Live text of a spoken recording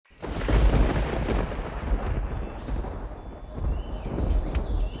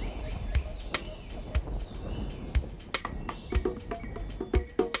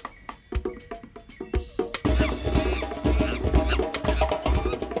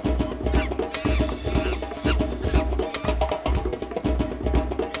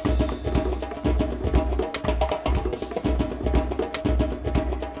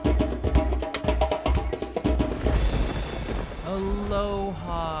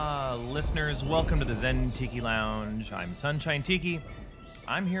listeners, welcome to the Zen Tiki Lounge. I'm Sunshine Tiki.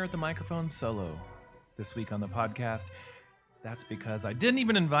 I'm here at the microphone solo this week on the podcast. That's because I didn't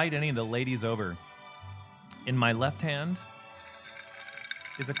even invite any of the ladies over. In my left hand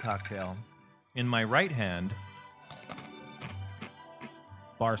is a cocktail. In my right hand,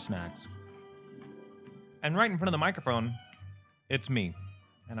 bar snacks. And right in front of the microphone, it's me.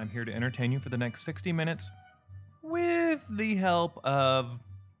 And I'm here to entertain you for the next 60 minutes with the help of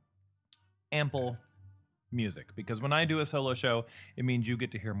ample music. Because when I do a solo show, it means you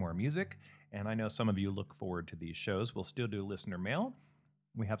get to hear more music. And I know some of you look forward to these shows. We'll still do listener mail.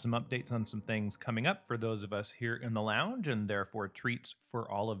 We have some updates on some things coming up for those of us here in the lounge, and therefore treats for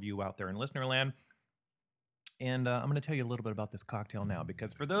all of you out there in listener land. And I'm going to tell you a little bit about this cocktail now,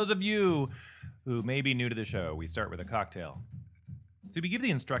 because for those of you who may be new to the show, we start with a cocktail. So we give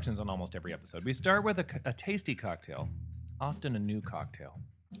the instructions on almost every episode. We start with a tasty cocktail, often a new cocktail.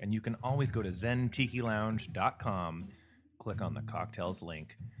 And you can always go to zentikilounge.com, click on the cocktails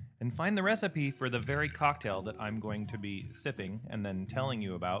link, and find the recipe for the very cocktail that I'm going to be sipping and then telling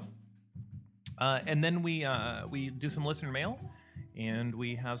you about. And then we do some listener mail, and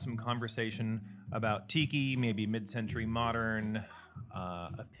we have some conversation about tiki, maybe mid-century modern,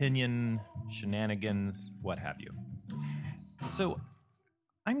 opinion, shenanigans, what have you. So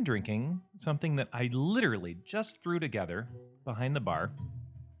I'm drinking something that I literally just threw together behind the bar,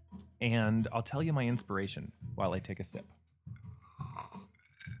 and I'll tell you my inspiration while I take a sip.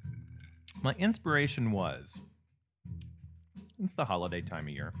 My inspiration was, it's the holiday time of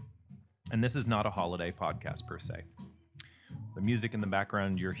year, and this is not a holiday podcast per se. The music in the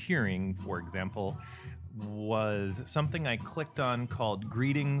background you're hearing, for example, was something I clicked on called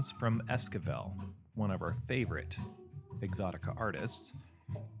Greetings from Esquivel, one of our favorite Exotica artists.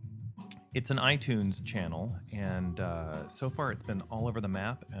 It's an iTunes channel, and so far it's been all over the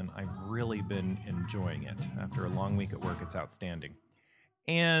map, and I've really been enjoying it. After a long week at work, it's outstanding.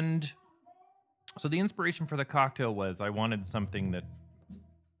 And so the inspiration for the cocktail was I wanted something that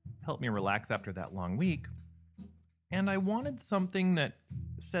helped me relax after that long week, and I wanted something that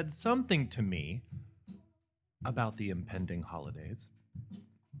said something to me about the impending holidays.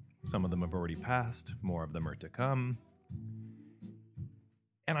 Some of them have already passed, more of them are to come.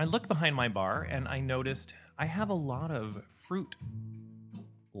 And I looked behind my bar and I noticed I have a lot of fruit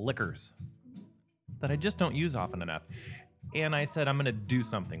liquors that I just don't use often enough. And I said, I'm going to do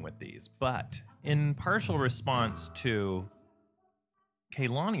something with these. But in partial response to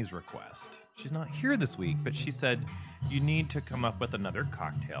Kaylani's request, she's not here this week, but she said, you need to come up with another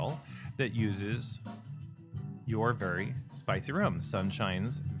cocktail that uses your very spicy rum,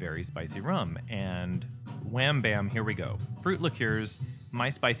 Sunshine's very spicy rum. And wham bam, here we go. Fruit liqueurs, my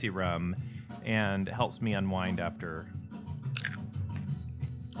spicy rum, and helps me unwind after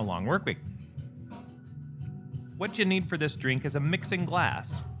a long work week. What you need for this drink is a mixing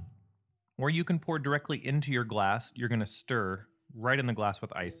glass, or you can pour directly into your glass. You're going to stir right in the glass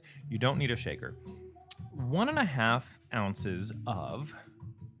with ice. You don't need a shaker. 1.5 ounces of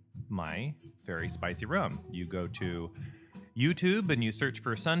my very spicy rum. You go to YouTube and you search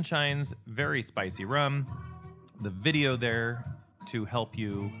for Sunshine's very spicy rum. The video there to help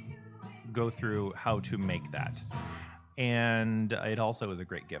you go through how to make that. And it also is a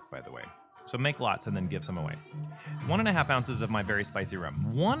great gift, by the way. So make lots and then give some away. 1.5 ounces of my very spicy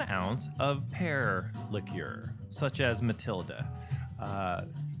rum. 1 ounce of pear liqueur, such as Matilda.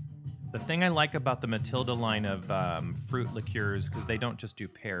 The thing I like about the Matilda line of fruit liqueurs, because they don't just do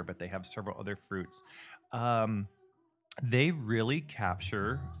pear, but they have several other fruits, they really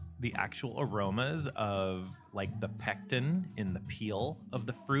capture the actual aromas of like the pectin in the peel of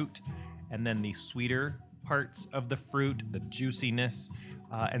the fruit, and then the sweeter parts of the fruit, the juiciness.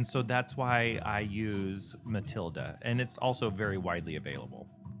 And so that's why I use Matilda. And it's also very widely available.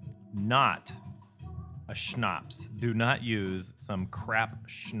 Not a schnapps. Do not use some crap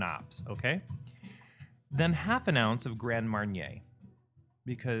schnapps, okay? Then 1/2 ounce of Grand Marnier,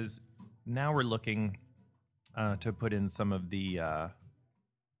 because now we're looking to put in some of the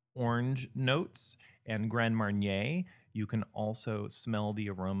orange notes. And Grand Marnier, you can also smell the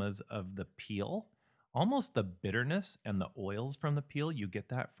aromas of the peel, almost the bitterness and the oils from the peel. You get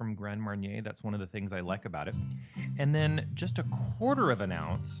that from Grand Marnier. That's one of the things I like about it. And then just 1/4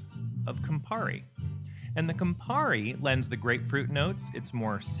 ounce of Campari. And the Campari lends the grapefruit notes. It's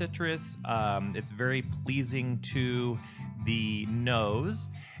more citrus. It's very pleasing to the nose.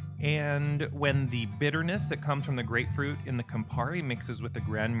 And when the bitterness that comes from the grapefruit in the Campari mixes with the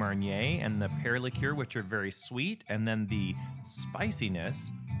Grand Marnier and the pear liqueur, which are very sweet, and then the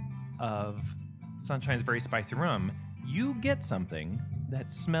spiciness of Sunshine's very spicy rum, you get something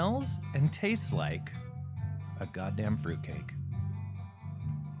that smells and tastes like a goddamn fruitcake.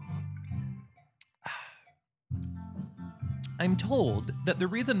 I'm told that the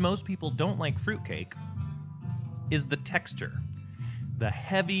reason most people don't like fruitcake is the texture. The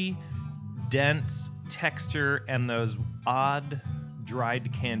heavy, dense texture and those odd,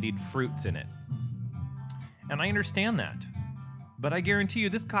 dried candied fruits in it. And I understand that. But I guarantee you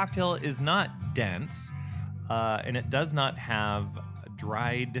this cocktail is not dense, and it does not have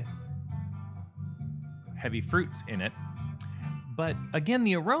dried, heavy fruits in it. But again,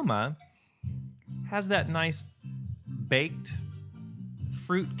 the aroma has that nice baked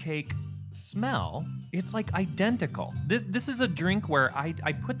fruitcake smell. It's like identical. This is a drink where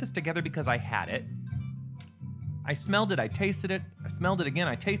I put this together because I had it. I smelled it, I tasted it, I smelled it again,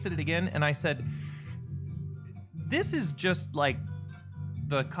 I tasted it again, and I said, this is just like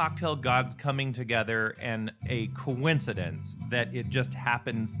the cocktail gods coming together and a coincidence that it just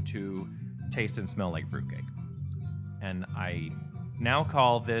happens to taste and smell like fruitcake. And I now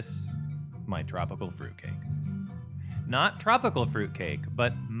call this my tropical fruitcake. Not tropical fruitcake,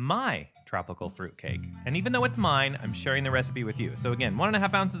 but my tropical fruitcake. And even though it's mine, I'm sharing the recipe with you. So again,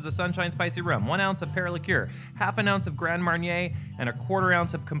 1.5 ounces of Sunshine Spicy Rum, 1 ounce of Père Liqueur, half an ounce of Grand Marnier, and a 1/4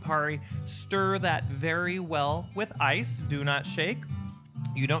 ounce of Campari. Stir that very well with ice. Do not shake.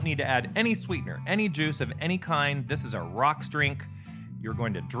 You don't need to add any sweetener, any juice of any kind. This is a rocks drink. You're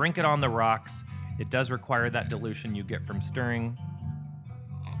going to drink it on the rocks. It does require that dilution you get from stirring.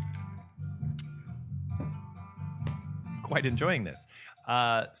 Quite enjoying this.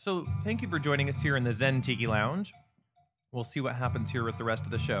 So thank you for joining us here in the Zen Tiki Lounge. We'll see what happens here with the rest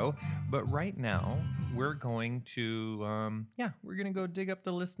of the show. But right now, we're going to, we're going to go dig up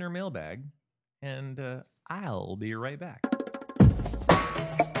the listener mailbag. And I'll be right back.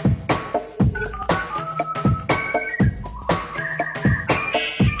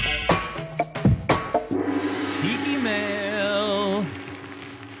 Tiki Mail.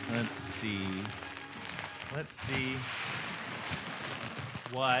 Let's see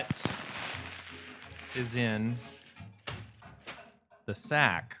what is in the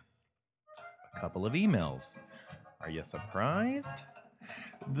sack. A couple of emails. Are you surprised?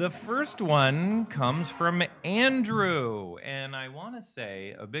 The first one comes from Andrew, and I want to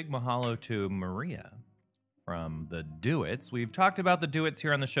say a big mahalo to Maria from the Duets. We've talked about the Duets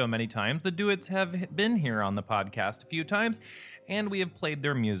here on the show many times. The Duets have been here on the podcast a few times, and we have played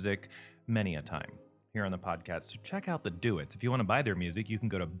their music many a time here on the podcast. So check out the Duets. If you want to buy their music, you can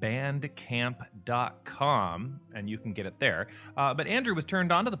go to bandcamp.com, and you can get it there. But Andrew was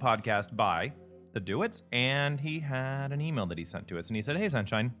turned on to the podcast by the Duets, and he had an email that he sent to us, and he said, "Hey,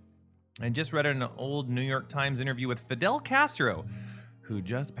 Sunshine, I just read an old New York Times interview with Fidel Castro, who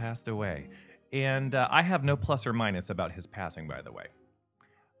just passed away. And I have no plus or minus about his passing, by the way.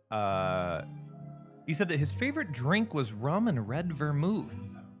 He said that his favorite drink was rum and red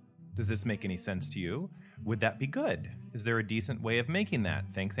vermouth. Does this make any sense to you? Would that be good? Is there a decent way of making that?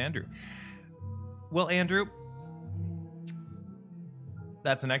 Thanks, Andrew." Well, Andrew,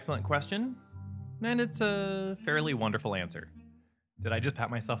 that's an excellent question, and it's a fairly wonderful answer. Did I just pat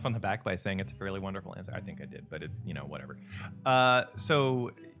myself on the back by saying it's a fairly wonderful answer? I think I did, but whatever.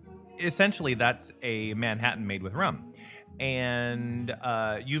 So essentially, that's a Manhattan made with rum. And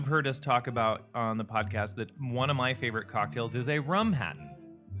you've heard us talk about on the podcast that one of my favorite cocktails is a rumhattan,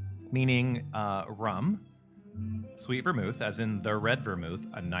 meaning rum, sweet vermouth, as in the red vermouth,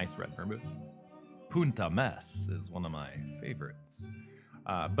 a nice red vermouth. Punta Mess is one of my favorites.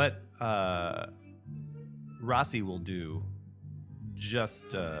 But Rossi will do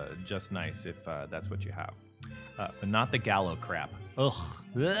just nice if that's what you have. But not the Gallo crap. Ugh.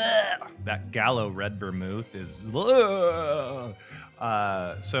 That Gallo red vermouth is...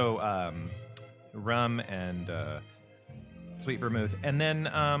 rum and sweet vermouth. And then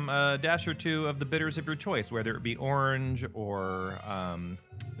a dash or two of the bitters of your choice, whether it be orange or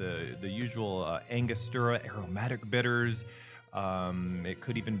the usual Angostura aromatic bitters. It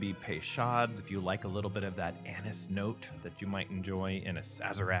could even be Peychaud's if you like a little bit of that anise note that you might enjoy in a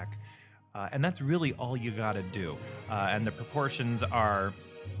Sazerac. And that's really all you gotta do. And the proportions are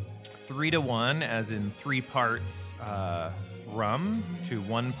 3-to-1, as in 3 parts rum to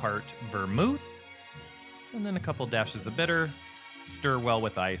 1 part vermouth, and then a couple dashes of bitter. Stir well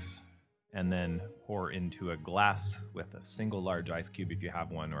with ice, and then pour into a glass with a single large ice cube if you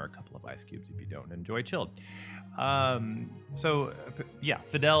have one, or a couple of ice cubes if you don't. Enjoy chilled.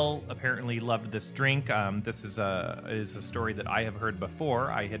 Fidel apparently loved this drink. This is a story that I have heard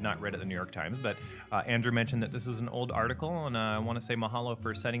before. I had not read it in the New York Times, but Andrew mentioned that this was an old article, and I want to say mahalo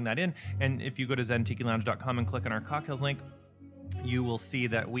for setting that in. And if you go to zentikilounge.com and click on our cocktails link, you will see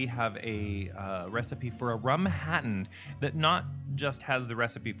that we have a recipe for a rum hatton that not just has the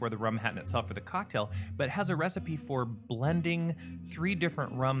recipe for the rum hatton itself for the cocktail, but has a recipe for blending 3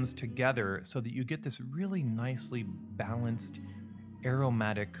 different rums together so that you get this really nicely balanced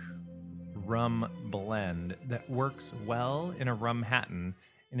aromatic rum blend that works well in a rum hatton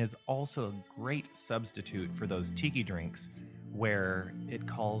and is also a great substitute for those tiki drinks where it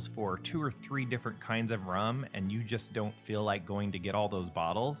calls for 2 or 3 different kinds of rum and you just don't feel like going to get all those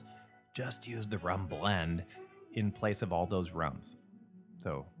bottles. Just use the rum blend in place of all those rums.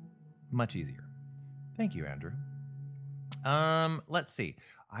 So, much easier. Thank you, Andrew. Let's see.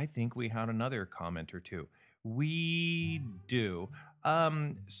 I think we had another comment or two. We do.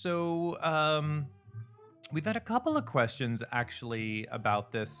 We've had a couple of questions actually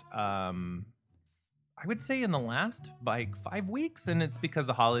about this. I would say in the last 5 weeks, and it's because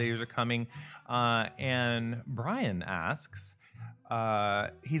the holidays are coming. And Brian asks,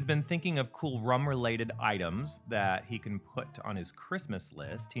 he's been thinking of cool rum-related items that he can put on his Christmas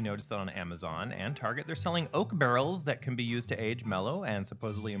list. He noticed that on Amazon and Target, they're selling oak barrels that can be used to age mellow and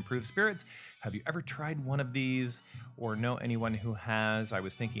supposedly improve spirits. Have you ever tried one of these or know anyone who has? I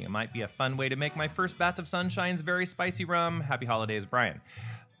was thinking it might be a fun way to make my first batch of Sunshine's very spicy rum. Happy holidays, Brian.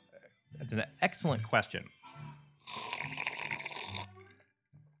 That's an excellent question.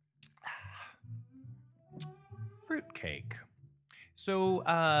 Fruitcake. So,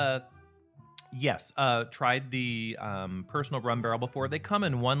 yes, tried the personal rum barrel before. They come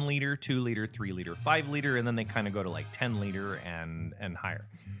in 1 liter, 2 liter, 3 liter, 5 liter, and then they kind of go to like 10 liter and higher.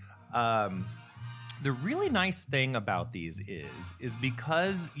 The really nice thing about these is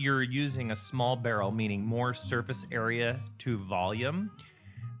because you're using a small barrel, meaning more surface area to volume,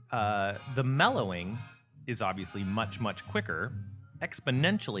 the mellowing is obviously much, much quicker,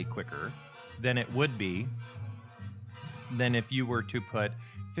 exponentially quicker than it would be than if you were to put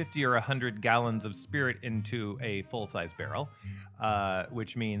 50 or 100 gallons of spirit into a full-size barrel,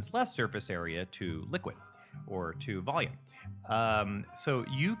 which means less surface area to liquid or to volume. So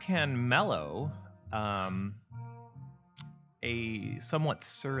you can mellow a somewhat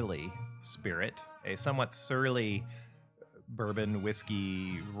surly spirit, a somewhat surly bourbon,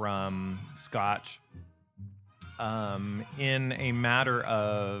 whiskey, rum, scotch, in a matter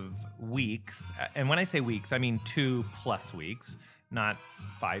of weeks. And when I say weeks, I mean 2+ weeks, not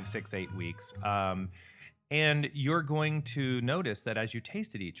 5, 6, 8 weeks. And you're going to notice that as you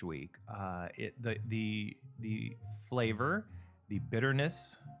taste it each week, the flavor, the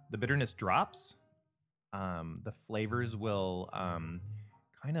bitterness drops. The flavors will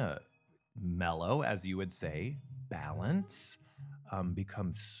kind of mellow, as you would say, balance,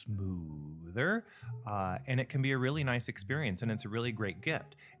 become smoother, and it can be a really nice experience, and it's a really great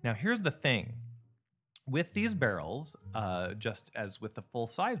gift. Now, here's the thing. With these barrels, just as with the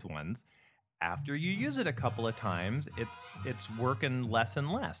full-size ones, after you use it a couple of times, it's working less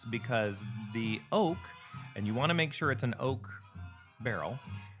and less because the oak, and you want to make sure it's an oak barrel.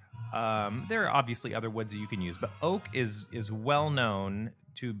 There are obviously other woods that you can use, but oak is well known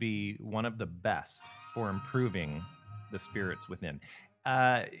to be one of the best for improving the spirits within.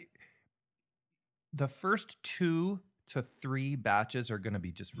 The first 2 to 3 batches are going to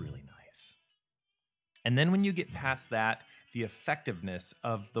be just really nice. And then when you get past that, the effectiveness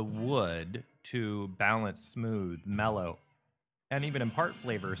of the wood to balance smooth, mellow, and even impart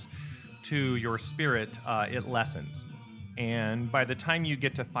flavors to your spirit, it lessens. And by the time you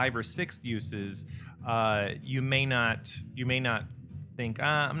get to 5 or 6 uses, you may not think,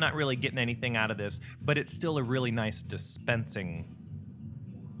 I'm not really getting anything out of this, but it's still a really nice dispensing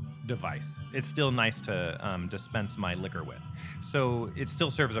device. It's still nice to dispense my liquor with. So it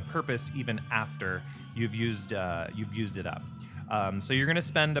still serves a purpose even after you've used it up. So you're going to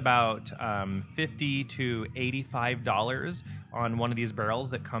spend about $50 to $85 on one of these barrels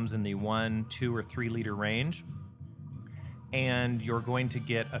that comes in the 1, 2, or 3 liter range. And you're going to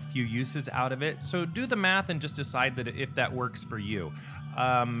get a few uses out of it. So do the math and just decide that if that works for you.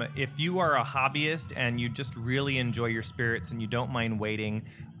 If you are a hobbyist and you just really enjoy your spirits and you don't mind waiting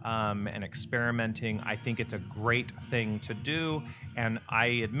and experimenting, I think it's a great thing to do. And I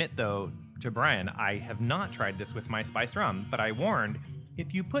admit, though, to Brian, I have not tried this with my spiced rum, but I warned,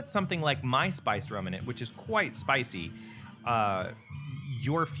 if you put something like my spiced rum in it, which is quite spicy,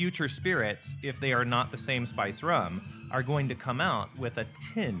 your future spirits, if they are not the same spiced rum, are going to come out with a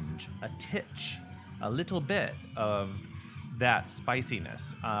tinge, a titch, a little bit of that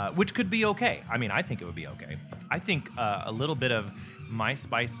spiciness, which could be okay. I mean, I think it would be okay. I think a little bit of my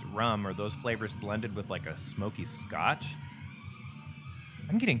spiced rum or those flavors blended with like a smoky scotch,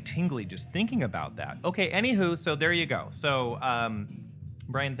 I'm getting tingly just thinking about that. Okay, anywho, so there you go. So,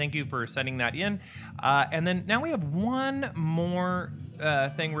 Brian, thank you for sending that in. And then now we have one more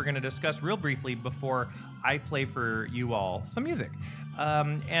thing we're going to discuss real briefly before I play for you all some music.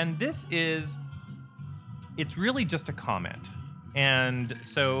 And this is, it's really just a comment. And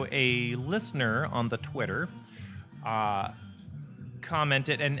so a listener on the Twitter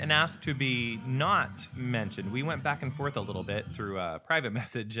commented and asked to be not mentioned. We went back and forth a little bit through a private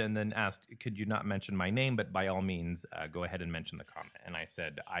message and then asked, could you not mention my name? But by all means, go ahead and mention the comment. And I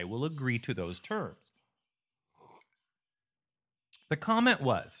said, I will agree to those terms. The comment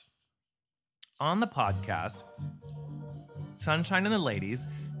was, on the podcast, Sunshine and the ladies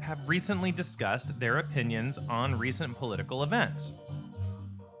have recently discussed their opinions on recent political events.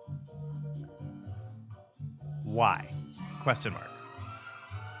 Why? Question mark.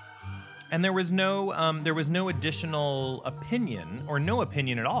 And there was no additional opinion, or no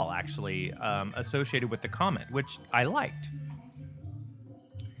opinion at all, actually, associated with the comment, which I liked.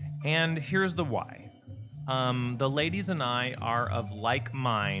 And here's the why. The ladies and I are of like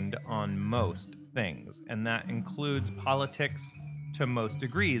mind on most things, and that includes politics to most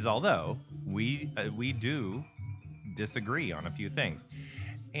degrees, although we do disagree on a few things.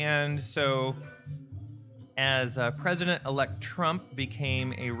 And so, as President-elect Trump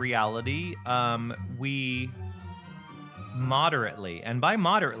became a reality, we moderately, and by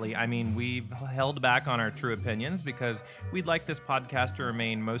moderately, I mean we've held back on our true opinions because we'd like this podcast to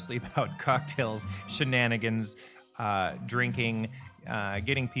remain mostly about cocktails, shenanigans, drinking,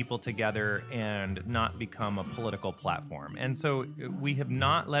 getting people together, and not become a political platform. And so we have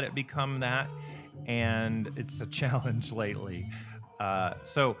not let it become that, and it's a challenge lately.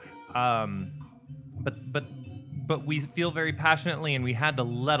 But we feel very passionately, and we had to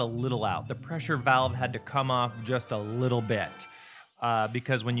let a little out. The pressure valve had to come off just a little bit.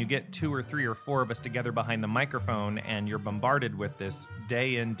 Because when you get 2 or 3 or 4 of us together behind the microphone and you're bombarded with this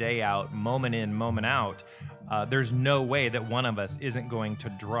day in, day out, moment in, moment out, there's no way that one of us isn't going to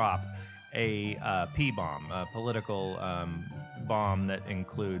drop a P-bomb, a political bomb that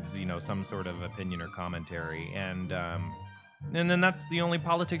includes, some sort of opinion or commentary. And then that's the only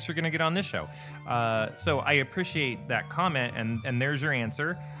politics you're going to get on this show. So I appreciate that comment, and there's your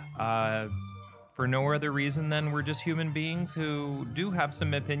answer. For no other reason than we're just human beings who do have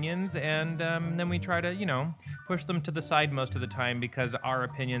some opinions, and then we try to, push them to the side most of the time because our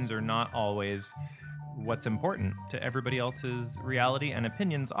opinions are not always what's important to everybody else's reality, and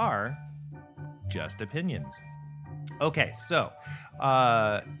opinions are just opinions. Okay, so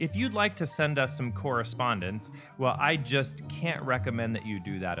if you'd like to send us some correspondence, well, I just can't recommend that you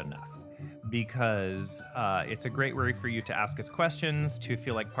do that enough, because it's a great way for you to ask us questions, to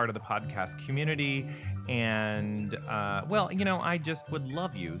feel like part of the podcast community, and I just would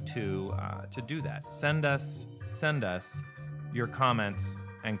love you to do that. Send us your comments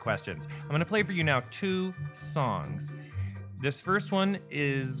and questions. I'm going to play for you now 2 songs. This first one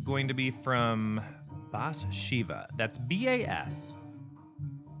is going to be from Bas Shiva. That's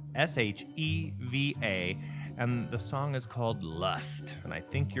BASSHEVA. And the song is called Lust. And I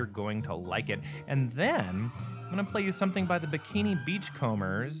think you're going to like it. And then I'm going to play you something by the Bikini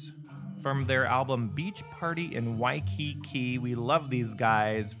Beachcombers from their album Beach Party in Waikiki. We love these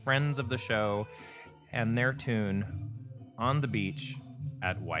guys, friends of the show, and their tune On the Beach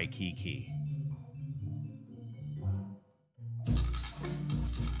at Waikiki.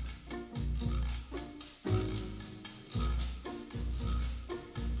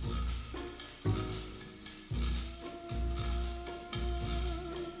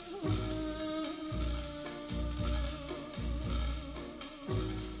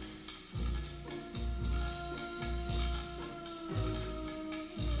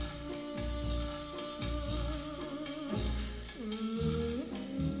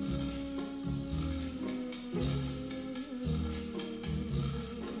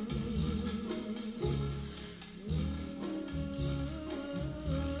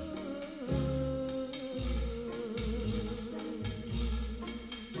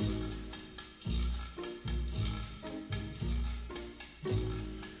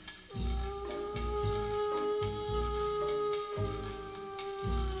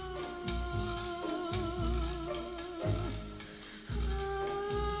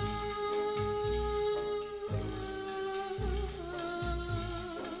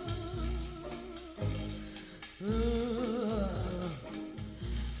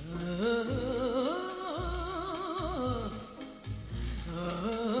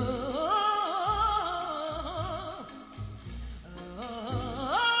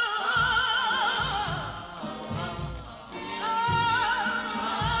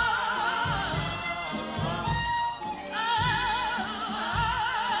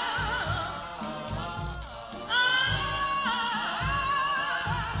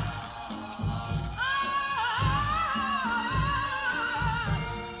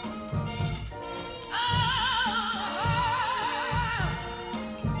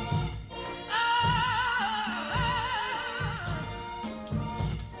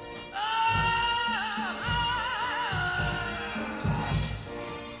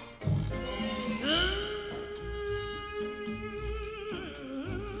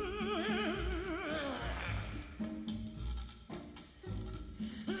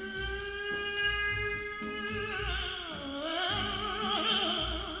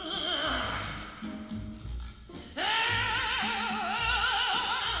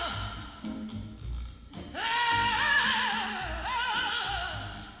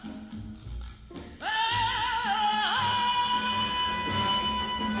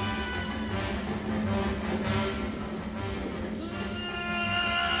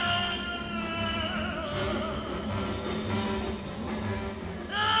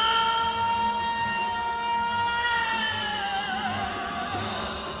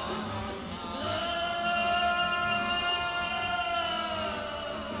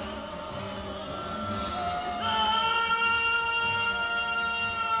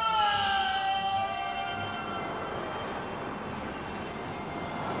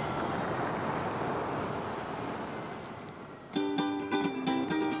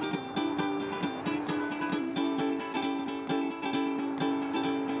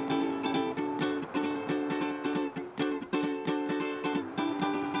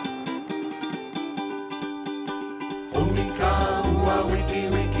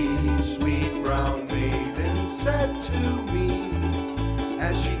 to me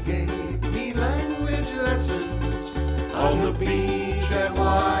as she gave me language lessons on the beach at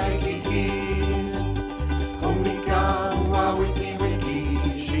Waikiki. Homika, hua, wiki, wiki,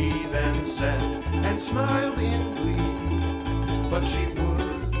 she then said and smiled in glee. But she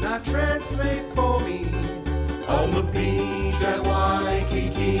would not translate for me on the beach at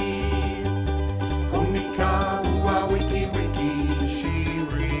Waikiki. Homika, hua, wiki, wiki, she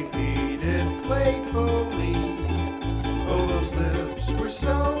repeated playfully. Oh, those lips were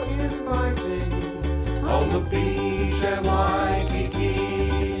so inviting on the beach at Waikiki.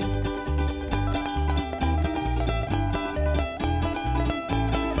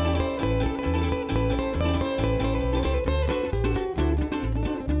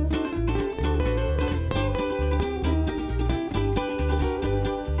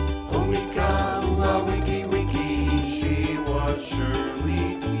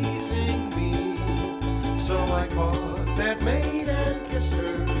 Surely teasing me, so I caught that maid and kissed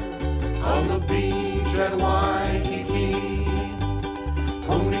her on the beach at Waikiki.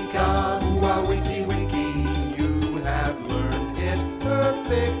 Homika, hua, wiki, wiki, you have learned it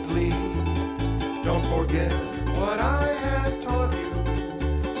perfectly. Don't forget what I have taught you,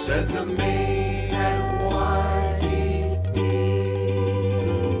 said the maid at Waikiki.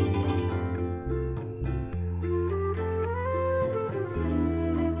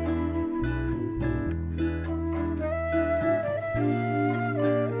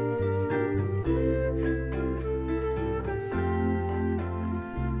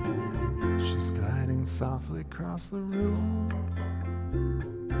 Softly across the room,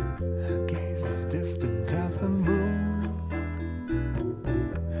 her gaze is distant as the moon,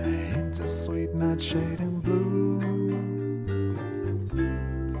 a hint of sweet nightshade and blue,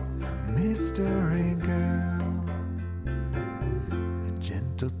 a mystery girl, a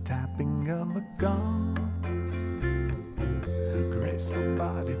gentle tapping of a gong, her graceful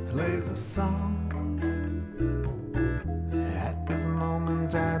body plays a song. At this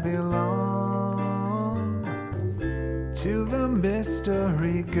moment I belong to the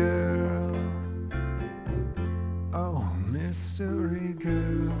mystery girl. Oh, mystery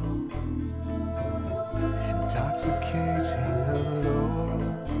girl, intoxicating allure.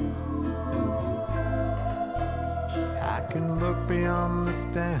 I can look beyond this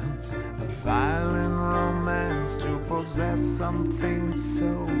dance of violent romance to possess something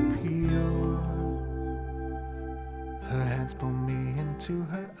so pure. Her hands pull me into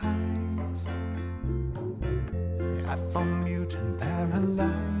her eyes. I fall mute and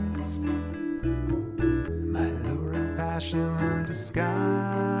paralyzed. My lurid passion in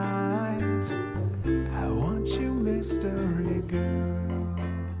disguise. I want you, mystery girl.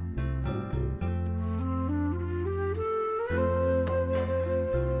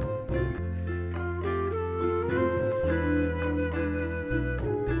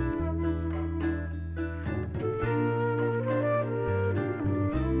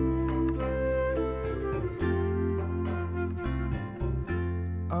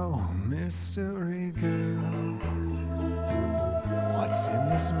 Mystery girl, what's in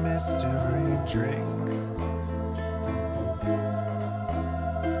this mystery drink?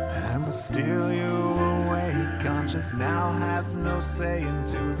 I must steal you away. Conscience now has no say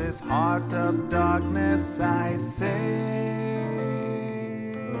into this heart of darkness, I say.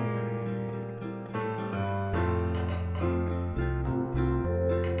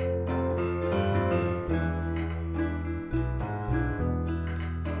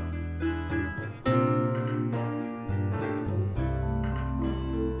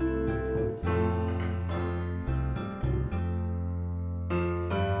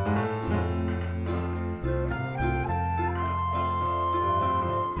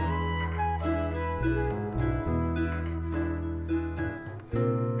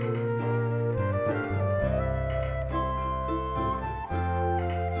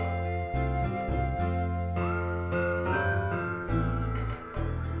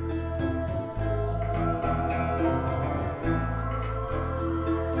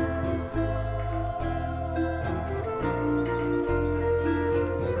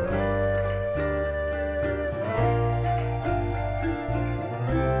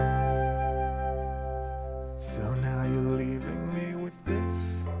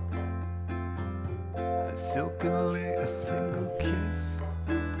 Silkenly a single kiss, a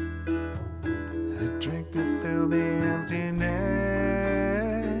drink to fill the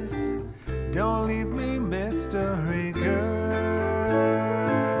emptiness. Don't leave me, mystery girl.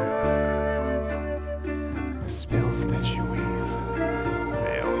 The spells that you weave,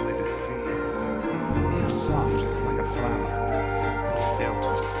 they only deceive. You're soft like a flower, and filled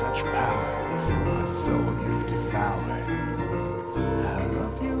with such power. soul you've devoured. I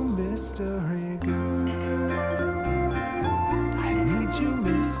love you, mystery girl. I need you,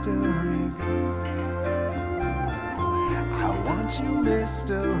 mystery girl. I want you,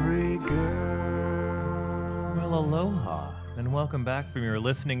 mystery girl. Well, aloha, and welcome back from your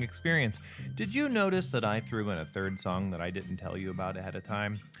listening experience. Did you notice that I threw in a third song that I didn't tell you about ahead of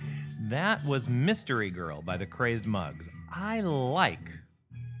time? That was Mystery Girl by the Crazed Mugs. I like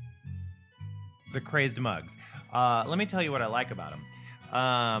the Crazed Mugs. Let me tell you what I like about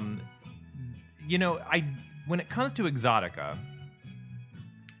them. When it comes to Exotica,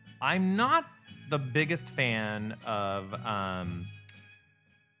 I'm not the biggest fan of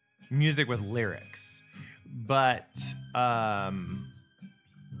music with lyrics, but the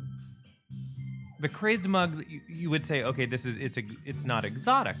Crazed Mugs, you would say, okay, it's not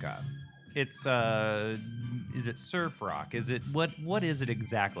Exotica. It's is it surf rock? Is it what is it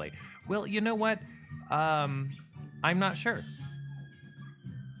exactly? Well, you know what? I'm not sure.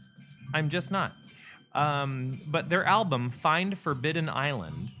 I'm just not. But their album, Find Forbidden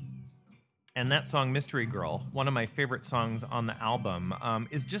Island, and that song, Mystery Girl, one of my favorite songs on the album,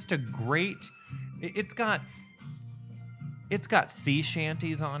 is just a great... It's got sea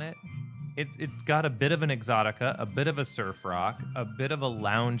shanties on it. It's got a bit of an Exotica, a bit of a surf rock, a bit of a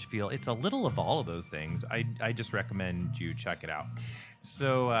lounge feel. It's a little of all of those things. I just recommend you check it out.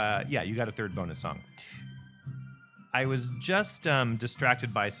 So, you got a third bonus song. I was just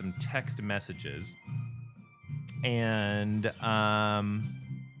distracted by some text messages, and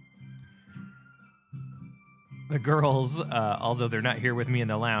the girls, although they're not here with me in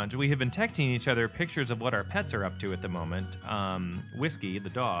the lounge, we have been texting each other pictures of what our pets are up to at the moment. Whiskey,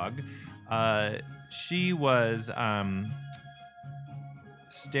 the dog, she was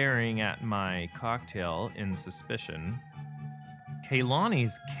staring at my cocktail in suspicion.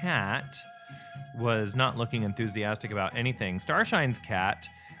 Kaylani's cat was not looking enthusiastic about anything. Starshine's cat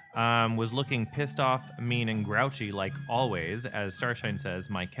was looking pissed off, mean, and grouchy like always. As Starshine says,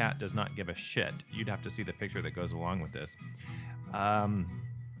 my cat does not give a shit. You'd have to see the picture that goes along with this.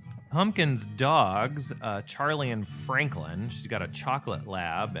 Pumpkin's dogs, Charlie and Franklin. She's got a chocolate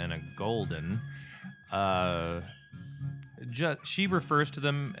lab and a golden. She refers to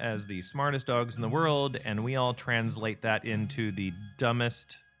them as the smartest dogs in the world, and we all translate that into the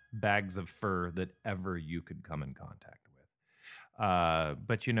dumbest bags of fur that ever you could come in contact with.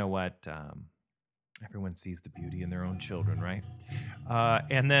 But you know what? Everyone sees the beauty in their own children, right?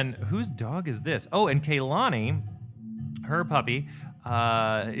 And then, whose dog is this? Oh, and Kaylani, her puppy,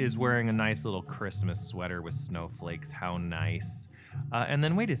 is wearing a nice little Christmas sweater with snowflakes. How nice. And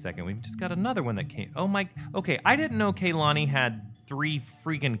then, wait a second. We've just got another one that came. Oh, my. Okay, I didn't know Kaylani had 3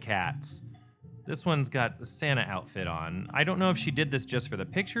 freaking cats. This one's got the Santa outfit on. I don't know if she did this just for the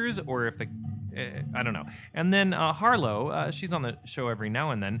pictures or if I don't know. And then Harlow, she's on the show every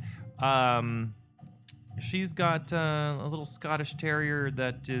now and then. She's got a little Scottish Terrier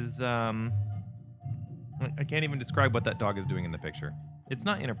that is... I can't even describe what that dog is doing in the picture. It's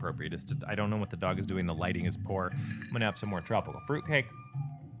not inappropriate. It's just I don't know what the dog is doing. The lighting is poor. I'm going to have some more tropical fruitcake.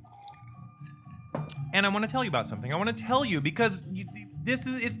 And I want to tell you about something. I want to tell you because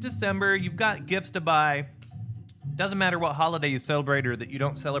it's December. You've got gifts to buy. Doesn't matter what holiday you celebrate or that you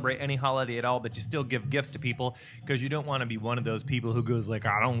don't celebrate any holiday at all, but you still give gifts to people because you don't want to be one of those people who goes like,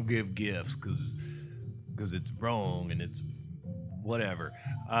 I don't give gifts because it's wrong and it's whatever.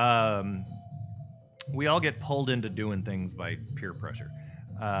 We all get pulled into doing things by peer pressure.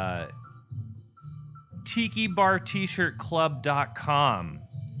 TikiBarTshirtClub.com.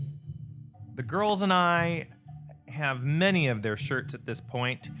 The girls and I have many of their shirts at this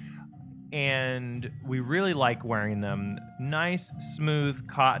point, and we really like wearing them. Nice, smooth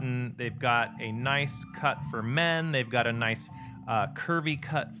cotton. They've got a nice cut for men. They've got a nice curvy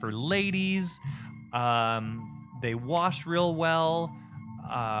cut for ladies. They wash real well.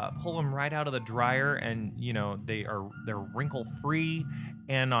 Pull them right out of the dryer, and they're wrinkle free.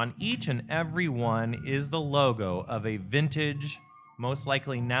 And on each and every one is the logo of a vintage, most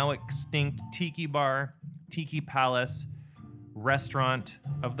likely now extinct tiki bar, tiki palace, restaurant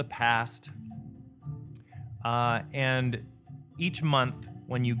of the past. And each month,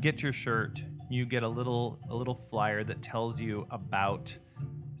 when you get your shirt, you get a little flyer that tells you about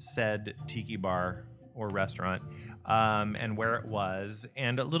said tiki bar or restaurant, and where it was,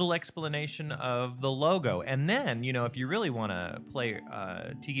 and a little explanation of the logo. And then, if you really want to play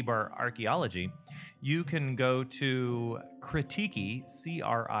tiki bar archaeology, you can go to Critiki,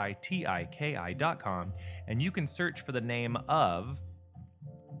 CRITIKI.com, and you can search for the name of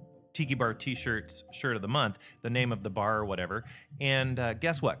Tiki Bar T-shirts shirt of the month, the name of the bar or whatever. And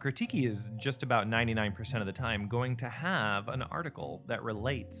guess what? Kritiki is just about 99% of the time going to have an article that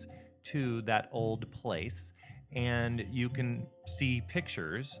relates to that old place. And you can see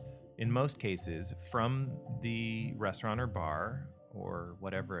pictures, in most cases, from the restaurant or bar or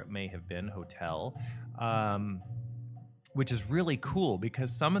whatever it may have been, hotel, which is really cool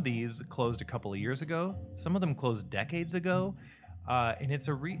because some of these closed a couple of years ago. Some of them closed decades ago. And it's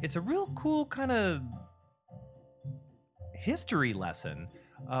a real cool kind of history lesson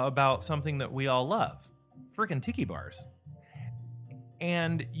about something that we all love, freaking tiki bars.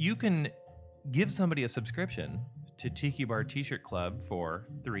 And you can give somebody a subscription to Tiki Bar T-shirt Club for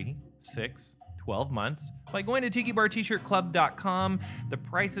 3, 6, 12 months by going to tikibartshirtclub.com. The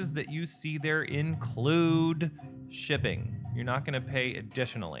prices that you see there include shipping. You're not going to pay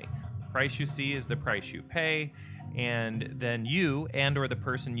additionally. The price you see is the price you pay. And then you and or the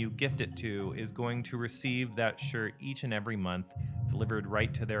person you gift it to is going to receive that shirt each and every month delivered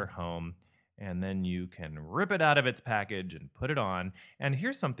right to their home. And then you can rip it out of its package and put it on. And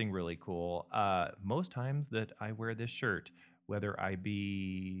here's something really cool. Most times that I wear this shirt, whether I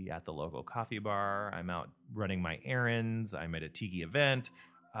be at the local coffee bar, I'm out running my errands, I'm at a tiki event,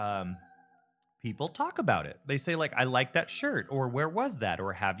 people talk about it. They say, like, I like that shirt, or where was that,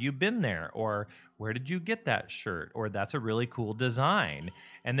 or have you been there, or where did you get that shirt, or that's a really cool design.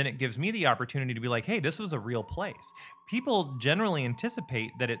 And then it gives me the opportunity to be like, hey, this was a real place. People generally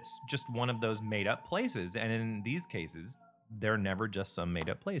anticipate that it's just one of those made up places. And in these cases, they're never just some made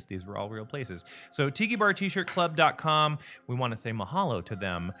up place. These were all real places. So tikibartshirtclub.com. We want to say mahalo to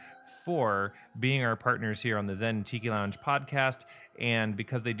them for being our partners here on the Zen Tiki Lounge podcast. And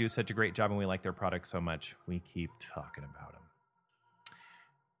because they do such a great job and we like their products so much, we keep talking about them.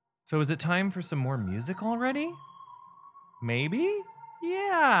 So is it time for some more music already? Maybe?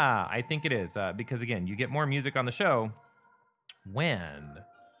 Yeah, I think it is. Because again, you get more music on the show when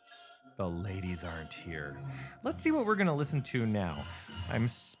the ladies aren't here. Let's see what we're going to listen to now. I'm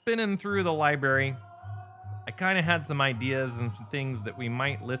spinning through the library. I kind of had some ideas and some things that we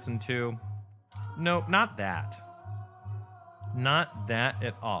might listen to. Nope, not that. Not that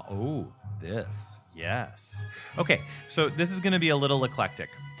at all. Oh, this. Yes. Okay, so this is going to be a little eclectic.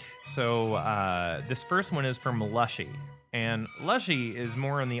 So this first one is from Lushy. And Lushy is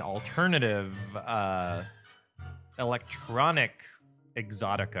more in the alternative electronic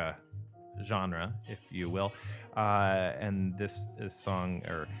exotica genre, if you will. And this song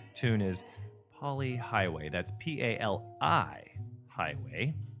or tune is Pali Highway. That's P-A-L-I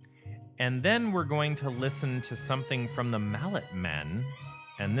Highway. And then we're going to listen to something from the Mallet Men.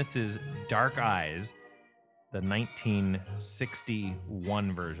 And this is Dark Eyes, the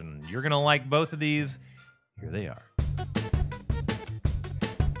 1961 version. You're going to like both of these. Here they are.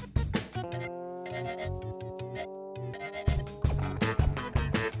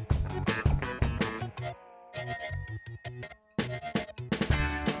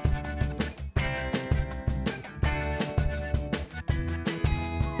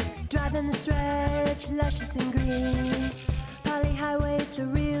 Driving the stretch, luscious and green. Pali Highway, it's a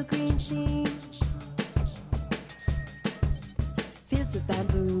real green scene. Fields of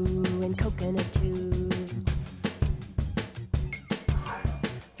bamboo and coconut too.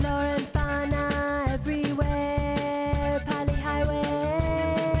 Flora and fauna everywhere. Pali Highway.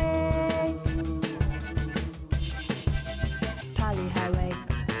 Pali Highway.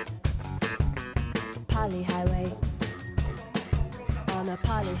 Pali Highway. On a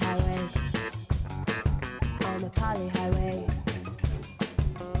Pali Highway. On a Pali Highway.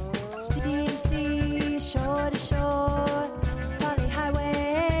 Sea to sea, shore to shore. Pali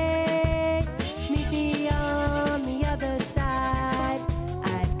Highway. Meet me on the other side.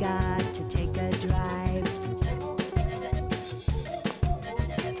 I've got to take a drive.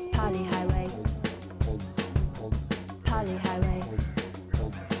 Pali Highway. Pali Highway.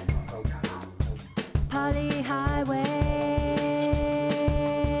 Pali Highway.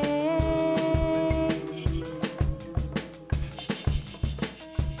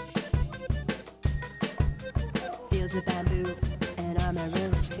 Fields of bamboo and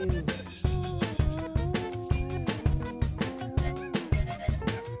amaryllis too.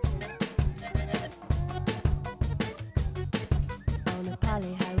 On the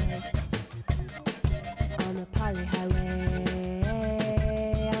Pali Highway. On the Pali Highway.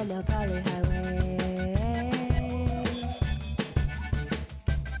 On the Pali Highway.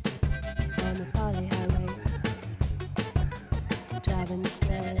 On the Pali Highway. Driving the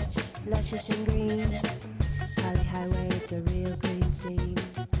stretch, luscious and green. Pali Highway, it's a real green scene.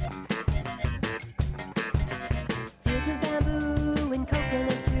 Fields of bamboo and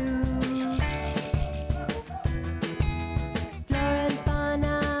coconut too.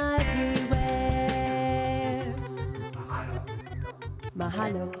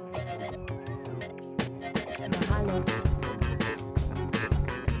 Mahalo. Mahalo.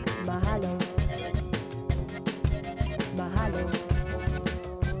 Mahalo. Mahalo.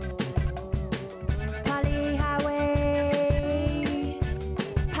 Pali Highway.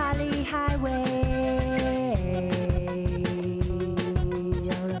 Pali Highway.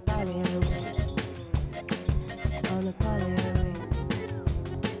 On a Pali Highway. On a Pali Highway. On a Pali Highway.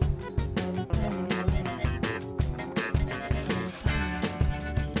 On a Pali Highway.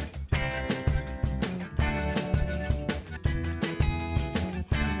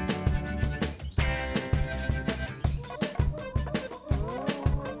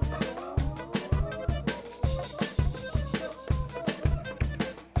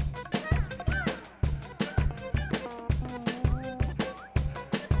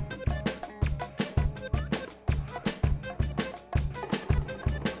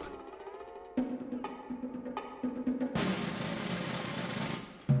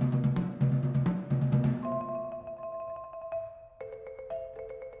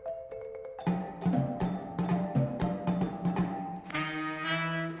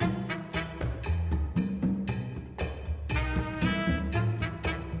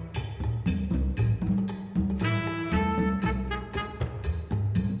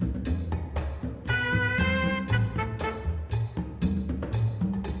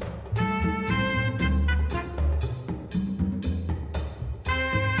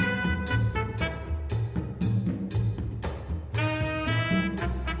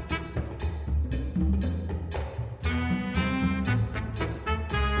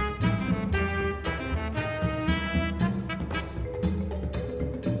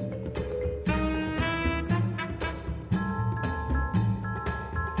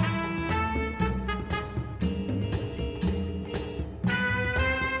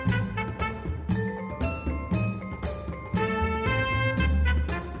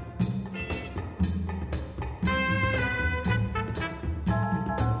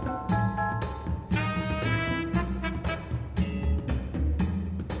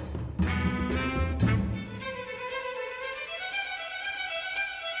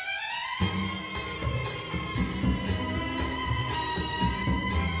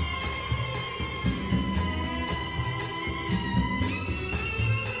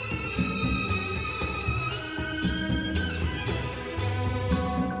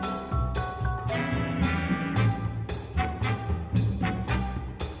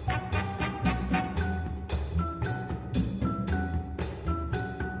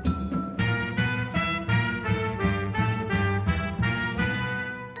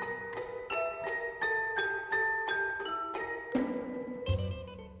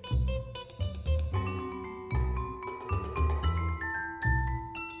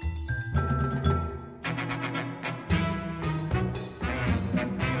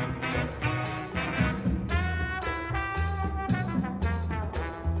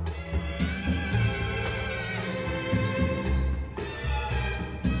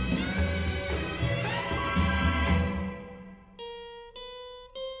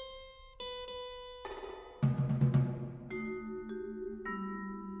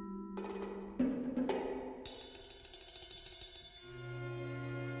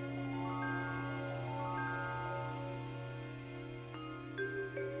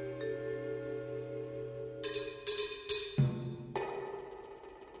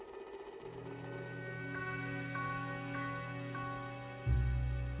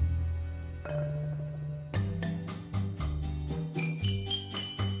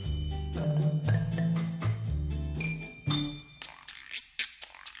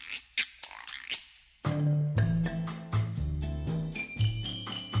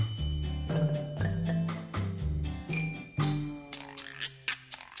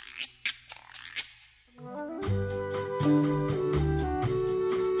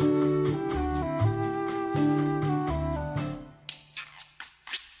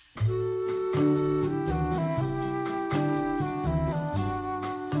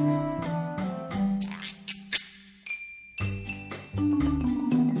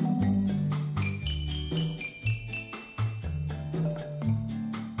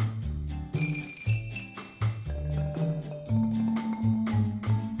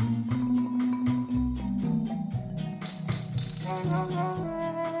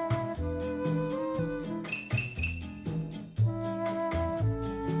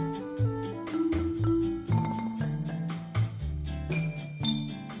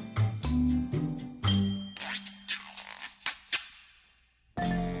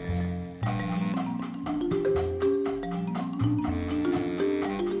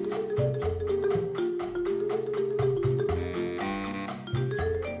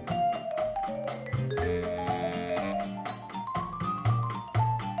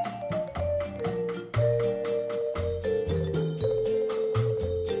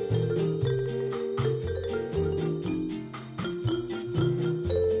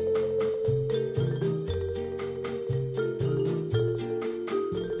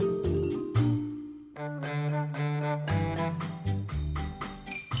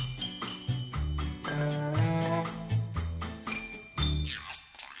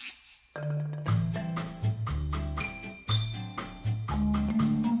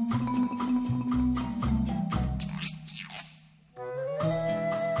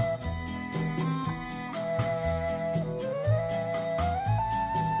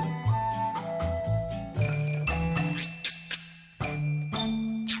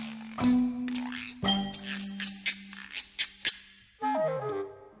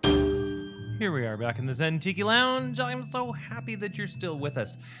 Here we are back in the Zen Tiki Lounge. I'm so happy that you're still with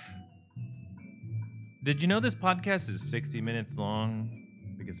us. Did you know this podcast is 60 minutes long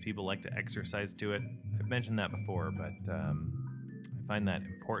because people like to exercise to it? I've mentioned that before, but I find that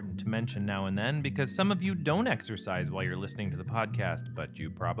important to mention now and then because some of you don't exercise while you're listening to the podcast, but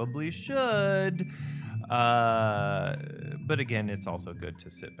you probably should. But again, it's also good to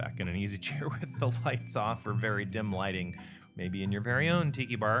sit back in an easy chair with the lights off or very dim lighting, maybe in your very own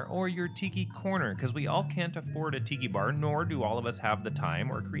tiki bar or your tiki corner, because we all can't afford a tiki bar, nor do all of us have the time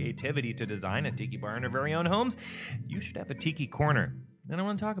or creativity to design a tiki bar in our very own homes. You should have a tiki corner, and I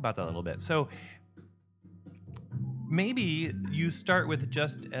want to talk about that a little bit. So maybe you start with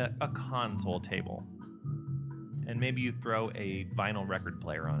just a console table, and maybe you throw a vinyl record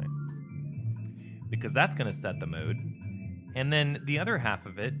player on it, because that's going to set the mood. And then the other half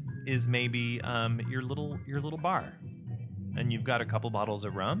of it is maybe your little bar. And you've got a couple bottles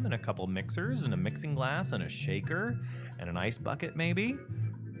of rum and a couple mixers and a mixing glass and a shaker and an ice bucket maybe.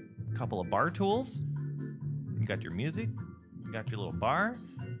 A couple of bar tools. You got your music. You got your little bar.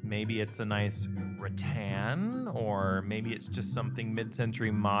 Maybe it's a nice rattan, or maybe it's just something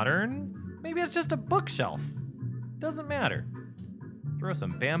mid-century modern. Maybe it's just a bookshelf. Doesn't matter. Throw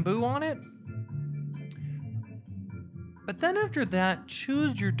some bamboo on it. But then after that,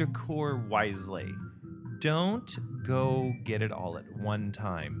 choose your decor wisely. Don't go get it all at one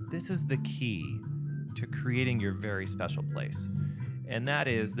time. This is the key to creating your very special place. And that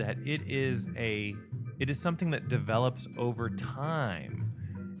is that it is something that develops over time.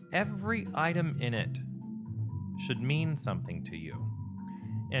 Every item in it should mean something to you.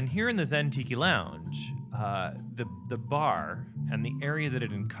 And here in the Zen Tiki Lounge, the bar and the area that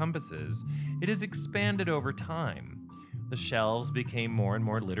it encompasses, it has expanded over time. The shelves became more and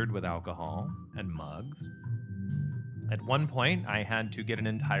more littered with alcohol and mugs. At one point, I had to get an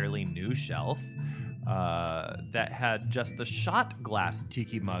entirely new shelf that had just the shot glass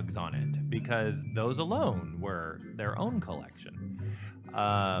tiki mugs on it, because those alone were their own collection.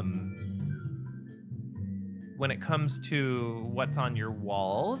 When it comes to what's on your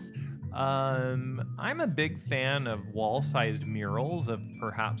walls, I'm a big fan of wall-sized murals of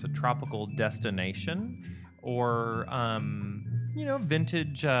perhaps a tropical destination, or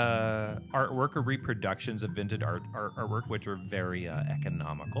vintage artwork or reproductions of vintage artwork, which are very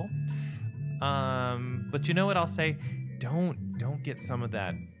economical. But you know what I'll say? Don't get some of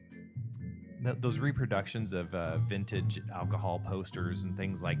those reproductions of vintage alcohol posters and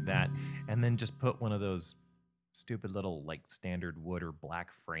things like that, and then just put one of those stupid little like standard wood or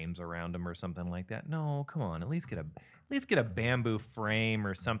black frames around them or something like that. No, come on, at least get a bamboo frame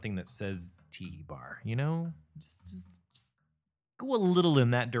or something that says tiki bar, you know? Just go a little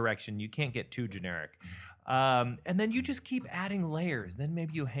in that direction. You can't get too generic. And then you just keep adding layers. Then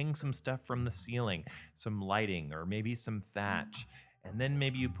maybe you hang some stuff from the ceiling, some lighting, or maybe some thatch. And then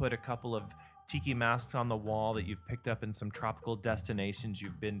maybe you put a couple of tiki masks on the wall that you've picked up in some tropical destinations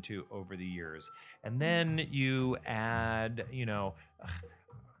you've been to over the years. And then you add,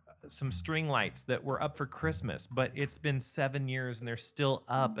 some string lights that were up for Christmas, but it's been 7 years and they're still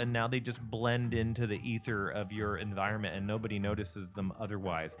up, and now they just blend into the ether of your environment and nobody notices them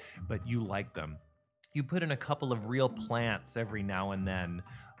otherwise, but you like them. You put in a couple of real plants every now and then,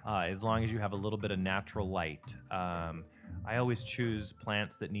 as long as you have a little bit of natural light. I always choose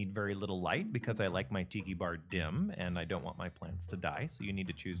plants that need very little light because I like my tiki bar dim and I don't want my plants to die, so you need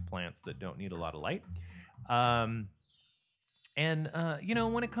to choose plants that don't need a lot of light.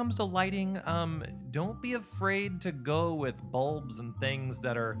 When it comes to lighting, don't be afraid to go with bulbs and things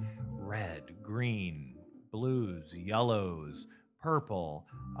that are red, green, blues, yellows, purple,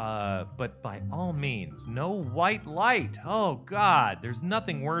 but by all means, no white light. Oh God, there's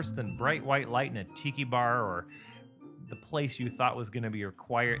nothing worse than bright white light in a tiki bar or the place you thought was going to be your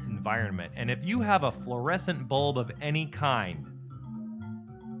quiet environment. And if you have a fluorescent bulb of any kind,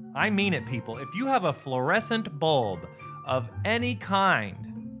 I mean it, people, if you have a fluorescent bulb of any kind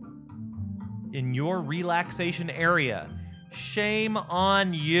in your relaxation area, shame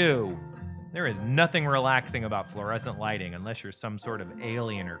on you. There is nothing relaxing about fluorescent lighting unless you're some sort of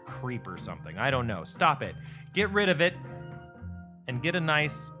alien or creep or something. I don't know. Stop it. Get rid of it and get a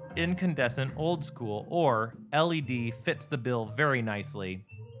nice incandescent, old school, or LED fits the bill very nicely.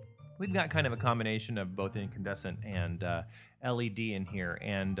 We've got kind of a combination of both incandescent and LED in here,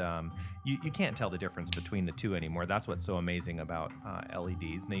 and you can't tell the difference between the two anymore. That's what's so amazing about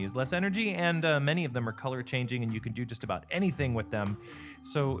LEDs. And they use less energy, and many of them are color changing, and you can do just about anything with them.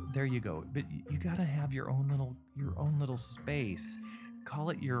 So there you go. But you gotta have your own little space call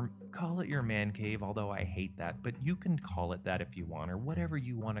it your man cave, although I hate that, but you can call it that if you want, or whatever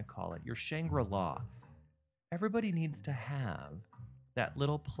you want to call it. Your Shangri-La. Everybody needs to have that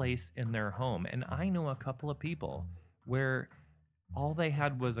little place in their home. And I know a couple of people where all they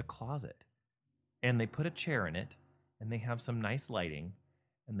had was a closet, and they put a chair in it, and they have some nice lighting,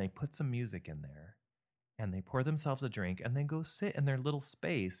 and they put some music in there, and they pour themselves a drink, and they go sit in their little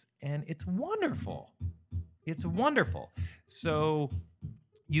space, and it's wonderful. It's wonderful. So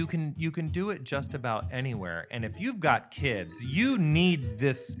you can do it just about anywhere. And if you've got kids, you need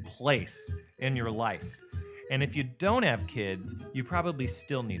this place in your life. And if you don't have kids, you probably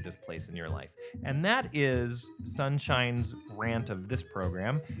still need this place in your life. And that is Sunshine's rant of this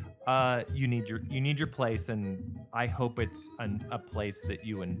program. You need your place, and I hope it's a place that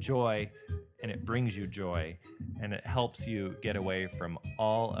you enjoy, and it brings you joy, and it helps you get away from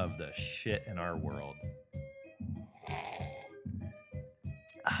all of the shit in our world.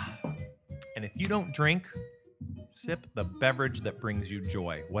 And if you don't drink, sip the beverage that brings you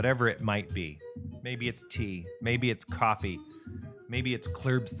joy, whatever it might be. Maybe it's tea, maybe it's coffee, maybe it's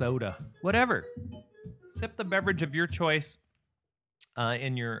club soda, whatever. Sip the beverage of your choice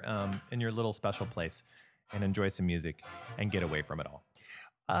in your little special place, and enjoy some music and get away from it all.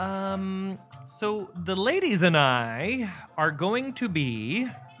 So the ladies and I are going to be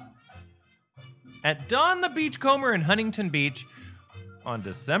at Don the Beachcomber in Huntington Beach on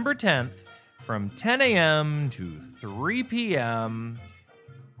December 10th from 10 a.m. to 3 p.m.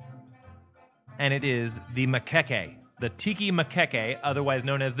 And it is the Makeke, the Tiki Makeke, otherwise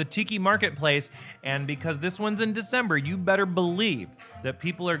known as the Tiki Marketplace. And because this one's in December, you better believe that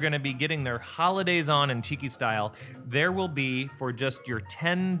people are going to be getting their holidays on in Tiki style. There will be, for just your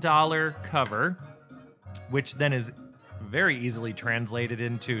 $10 cover, which then is very easily translated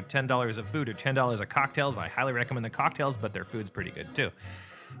into $10 of food or $10 of cocktails. I highly recommend the cocktails, but their food's pretty good too.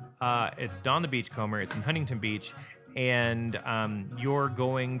 It's Don the Beachcomber. It's in Huntington Beach. And you're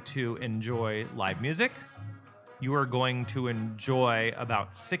going to enjoy live music. You are going to enjoy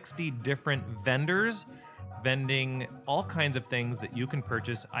about 60 different vendors vending all kinds of things that you can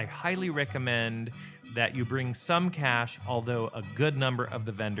purchase. I highly recommend that you bring some cash, although a good number of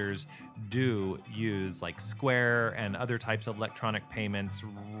the vendors do use like Square and other types of electronic payments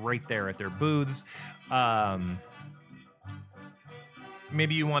right there at their booths.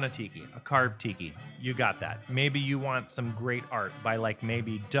 Maybe you want a tiki, a carved tiki. You got that. Maybe you want some great art by like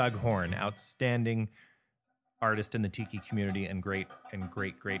maybe Doug Horn, outstanding artist in the tiki community and great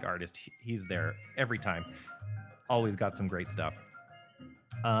artist. He's there every time. Always got some great stuff.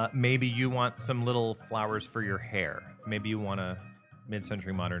 Maybe you want some little flowers for your hair. Maybe you want a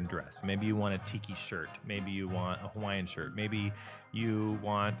mid-century modern dress. Maybe you want a tiki shirt. Maybe you want a Hawaiian shirt. Maybe you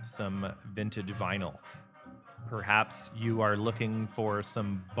want some vintage vinyl. Perhaps you are looking for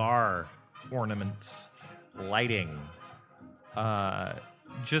some bar ornaments, lighting. They've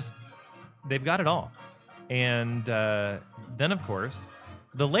got it all. And then, of course,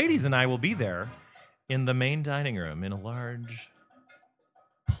 the ladies and I will be there in the main dining room in a large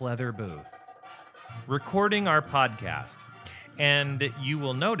pleather booth, recording our podcast. And you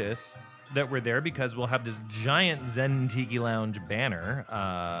will notice that we're there because we'll have this giant Zen Tiki Lounge banner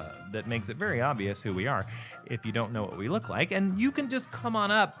that makes it very obvious who we are if you don't know what we look like. And you can just come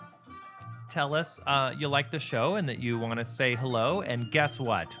on up, tell us you like the show and that you want to say hello. And guess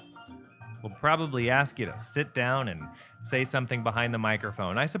what? We'll probably ask you to sit down and say something behind the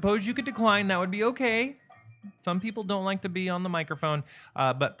microphone. I suppose you could decline. That would be okay. Some people don't like to be on the microphone,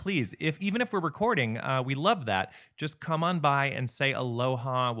 but please, even if we're recording, we love that. Just come on by and say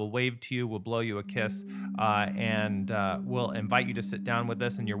aloha. We'll wave to you. We'll blow you a kiss, and we'll invite you to sit down with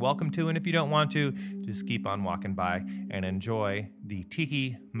us, and you're welcome to. And if you don't want to, just keep on walking by and enjoy the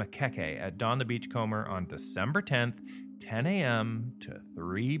Tiki Makeke at Don the Beachcomber on December 10th, 10 a.m. to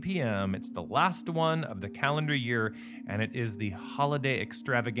 3 p.m. It's the last one of the calendar year, and it is the holiday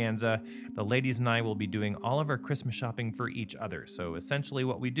extravaganza. The ladies and I will be doing all of our Christmas shopping for each other. So essentially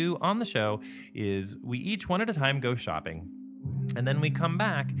what we do on the show is we each one at a time go shopping, and then we come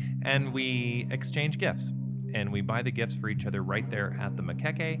back and we exchange gifts, and we buy the gifts for each other right there at the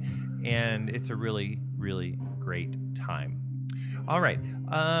Makeke, and it's a really, really great time. All right,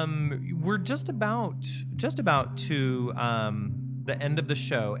 we're just about to the end of the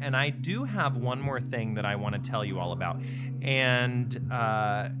show, and I do have one more thing that I want to tell you all about. And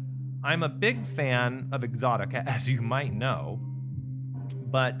I'm a big fan of Exotica, as you might know,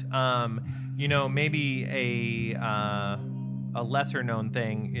 but maybe a lesser known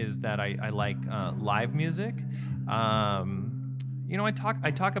thing is that I like live music. I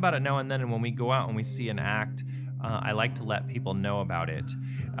talk about it now and then, and when we go out and we see an act. I like to let people know about it.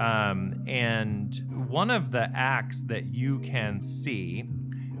 And one of the acts that you can see,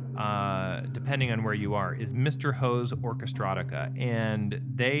 depending on where you are, is Mr. Ho's Orchestratica, and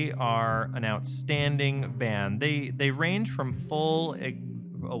they are an outstanding band. They range from full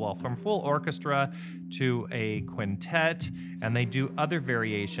orchestra to a quintet, and they do other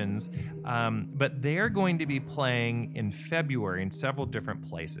variations. But they're going to be playing in February in several different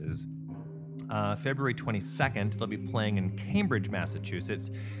places. February 22nd, they'll be playing in Cambridge,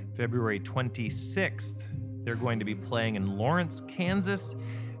 Massachusetts. February 26th, they're going to be playing in Lawrence, Kansas.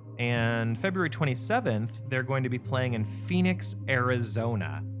 And February 27th, they're going to be playing in Phoenix,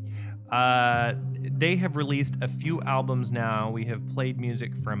 Arizona. They have released a few albums now. We have played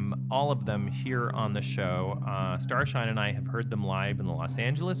music from all of them here on the show. Starshine and I have heard them live in the Los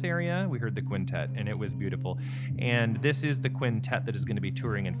Angeles area. We heard the quintet, and it was beautiful. And this is the quintet that is going to be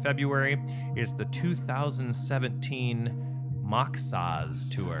touring in February. It's the 2017 Maksaz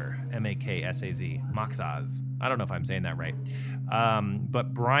Tour, M-A-K-S-A-Z, Maksaz. I don't know if I'm saying that right.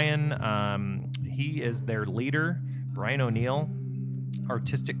 But Brian, he is their leader, Brian O'Neill,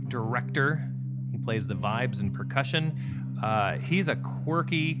 artistic director. He plays the vibes and percussion. He's a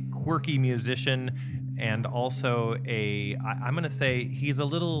quirky musician, and also I'm going to say he's a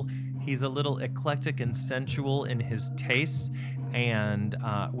little eclectic and sensual in his tastes. And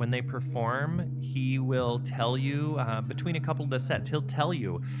when they perform, he will tell you between a couple of the sets, he'll tell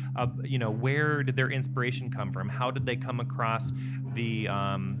you, where did their inspiration come from? How did they come across the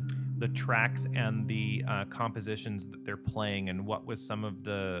tracks and the compositions that they're playing, and what was some of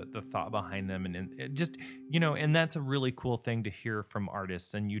the thought behind them, and it just, and that's a really cool thing to hear from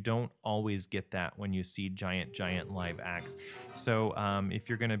artists, and you don't always get that when you see giant live acts. So if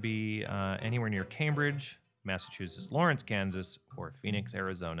you're going to be anywhere near Cambridge, Massachusetts, Lawrence, Kansas, or Phoenix,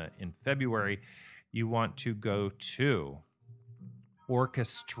 Arizona in February, you want to go to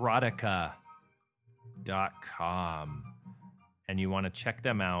Orchestratica.com. And you want to check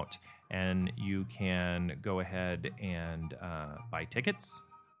them out, and you can go ahead and buy tickets,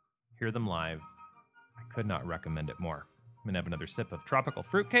 hear them live. I could not recommend it more. I'm going to have another sip of tropical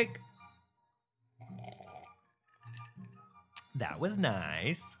fruitcake. That was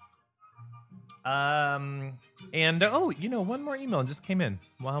nice. One more email just came in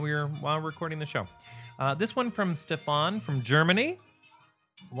while we're recording the show. This one from Stefan from Germany,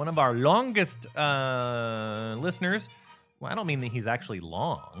 one of our longest listeners. Well, I don't mean that he's actually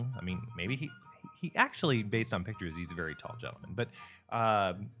long. I mean, maybe he actually, based on pictures, he's a very tall gentleman. But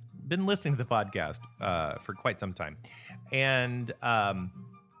been listening to the podcast for quite some time. And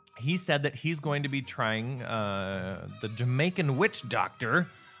he said that he's going to be trying the Jamaican witch doctor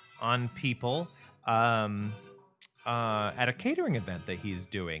on people at a catering event that he's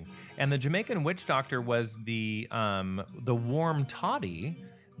doing. And the Jamaican witch doctor was the warm toddy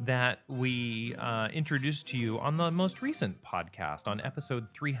that we introduced to you on the most recent podcast, on episode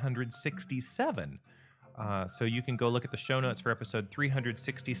 367. So you can go look at the show notes for episode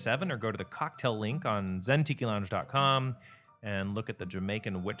 367, or go to the cocktail link on zentikilounge.com and look at the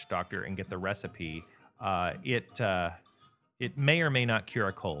Jamaican witch doctor and get the recipe. It may or may not cure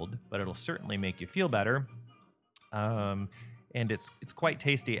a cold, but it'll certainly make you feel better. And it's quite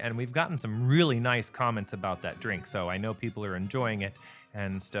tasty, and we've gotten some really nice comments about that drink, so I know people are enjoying it.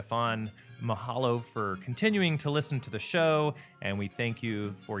 And Stefan, mahalo for continuing to listen to the show, and we thank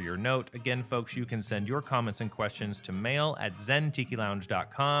you for your note. Again, folks, you can send your comments and questions to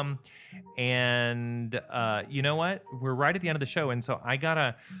mail@zentikilounge.com. And you know what? We're right at the end of the show, and so I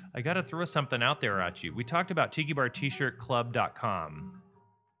gotta throw something out there at you. We talked about TikiBarTshirtClub.com.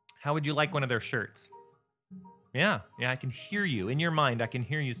 How would you like one of their shirts? Yeah, I can hear you. In your mind, I can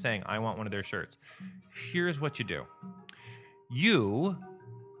hear you saying, I want one of their shirts. Here's what you do. You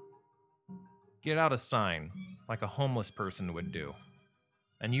get out a sign like a homeless person would do.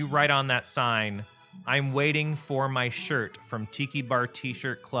 And you write on that sign, I'm waiting for my shirt from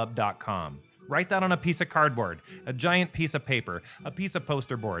TikiBarTshirtClub.com. Write that on a piece of cardboard, a giant piece of paper, a piece of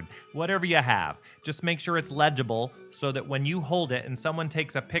poster board, whatever you have. Just make sure it's legible so that when you hold it and someone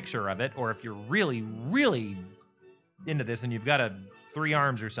takes a picture of it, or if you're really, really into this and you've got 3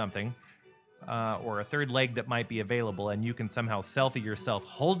 arms or something, or a third leg that might be available, and you can somehow selfie yourself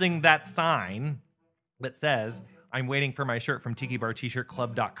holding that sign that says, I'm waiting for my shirt from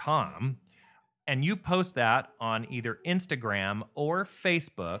TikiBarTshirtClub.com, and you post that on either Instagram or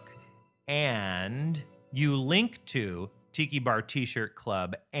Facebook, and you link to Tiki Bar T-Shirt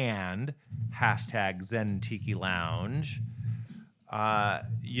Club and hashtag Zen Tiki Lounge.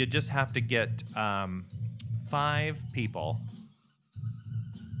 You just have to get 5 people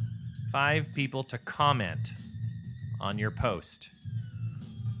to comment on your post.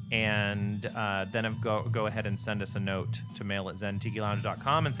 And then go ahead and send us a note to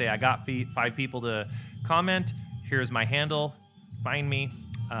mail@zentikilounge.com and say, I got 5 people to comment. Here's my handle. Find me.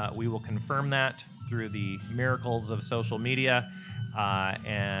 We will confirm that through the miracles of social media.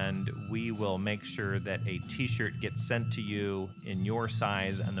 And we will make sure that a t-shirt gets sent to you in your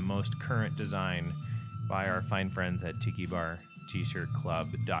size and the most current design by our fine friends at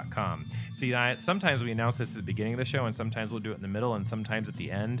TikiBarT-shirtClub.com. See, sometimes we announce this at the beginning of the show, and sometimes we'll do it in the middle, and sometimes at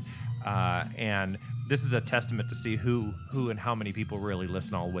the end. And this is a testament to see who and how many people really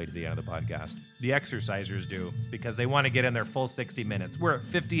listen all the way to the end of the podcast. The exercisers do, because they want to get in their full 60 minutes. We're at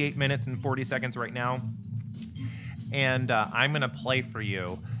 58 minutes and 40 seconds right now. And I'm going to play for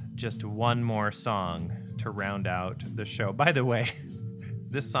you just one more song to round out the show. By the way,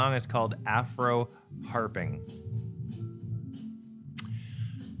 this song is called Afro Harping.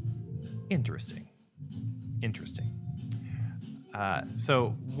 Interesting.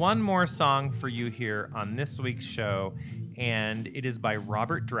 So one more song for you here on this week's show, and it is by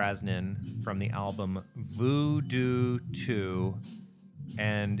Robert Drasnin from the album Voodoo 2,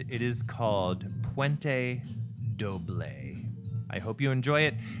 and it is called Puente Doble. I hope you enjoy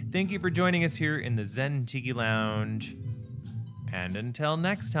it. Thank you for joining us here in the Zen Tiki Lounge, and until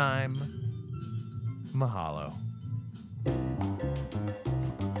next time, mahalo.